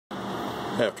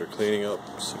After cleaning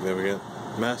up significant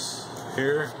mess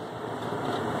here,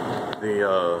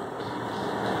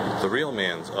 the real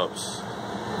man's ups.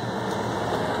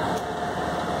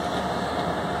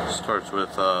 Starts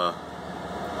with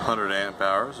 100 amp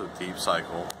hours of deep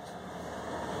cycle,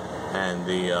 and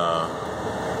the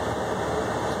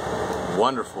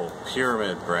wonderful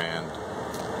Pyramid brand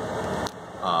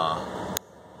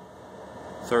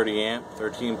 30 amp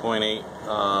 13.8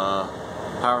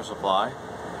 power supply.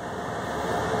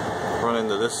 Run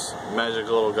into this magic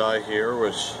little guy here,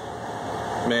 which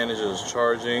manages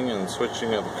charging and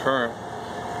switching of the current.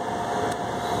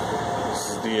 This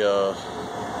is the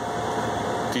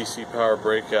DC power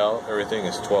breakout. Everything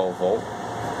is 12 volt.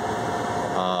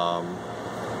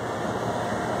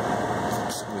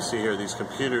 You see here, these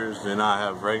computers do not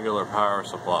have regular power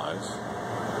supplies.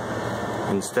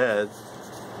 Instead,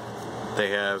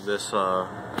 they have this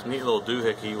neat little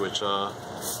doohickey, which I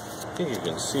think you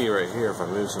can see right here if I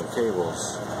move some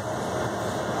cables.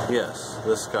 Yes,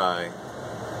 this guy.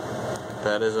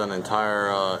 That is an entire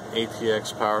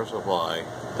ATX power supply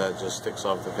that just sticks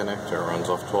off the connector, runs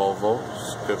off 12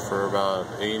 volts, good for about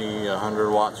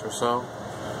 80-100 watts or so,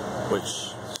 which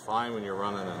is fine when you're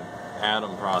running an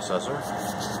Atom processor.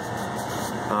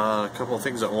 A couple of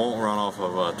things that won't run off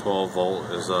of 12 volt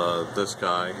is this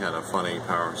guy had a funny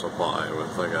power supply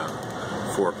with like a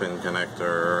 4-pin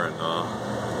connector, and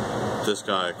this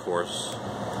guy, of course,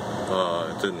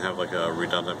 it didn't have like a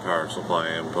redundant power supply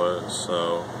input,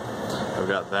 so I've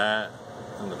got that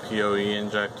and the PoE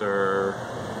injector.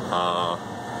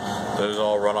 Those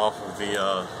all run off of the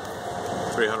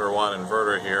 300 watt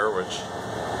inverter here, which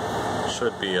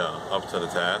should be up to the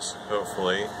task,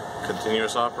 hopefully.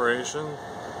 Continuous operation?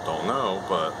 Don't know,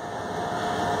 but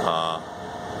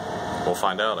we'll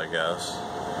find out, I guess.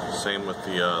 Same with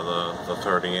the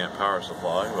 30 amp power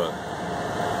supply, but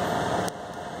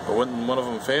when one of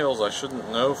them fails, I shouldn't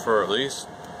know for at least,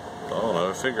 I don't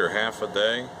know, figure half a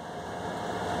day.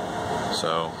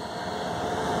 So,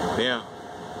 yeah,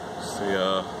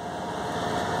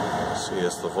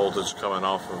 it's the voltage coming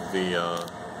off of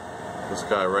this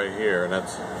guy right here, and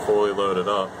that's fully loaded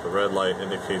up. The red light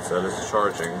indicates that it's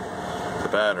charging the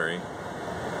battery.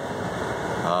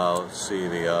 Let's see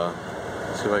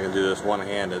see if I can do this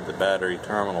one-handed. The battery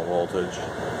terminal voltage.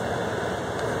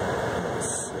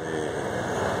 Let's see.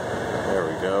 There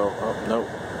we go. Oh, nope.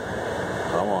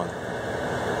 Come on.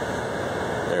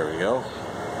 There we go.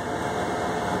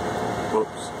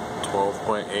 Whoops.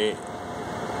 12.8,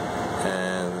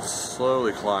 and it's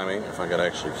slowly climbing. If I could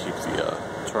actually keep the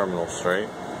terminal straight.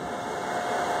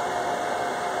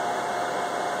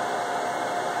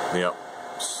 Yep,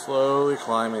 slowly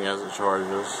climbing as it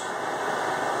charges.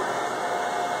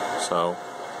 So,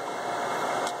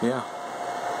 yeah,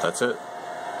 that's it.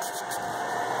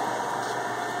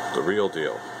 The real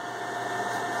deal.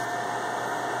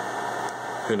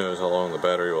 Who knows how long the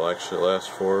battery will actually last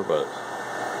for, but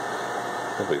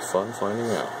it'll be fun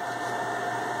finding out.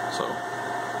 So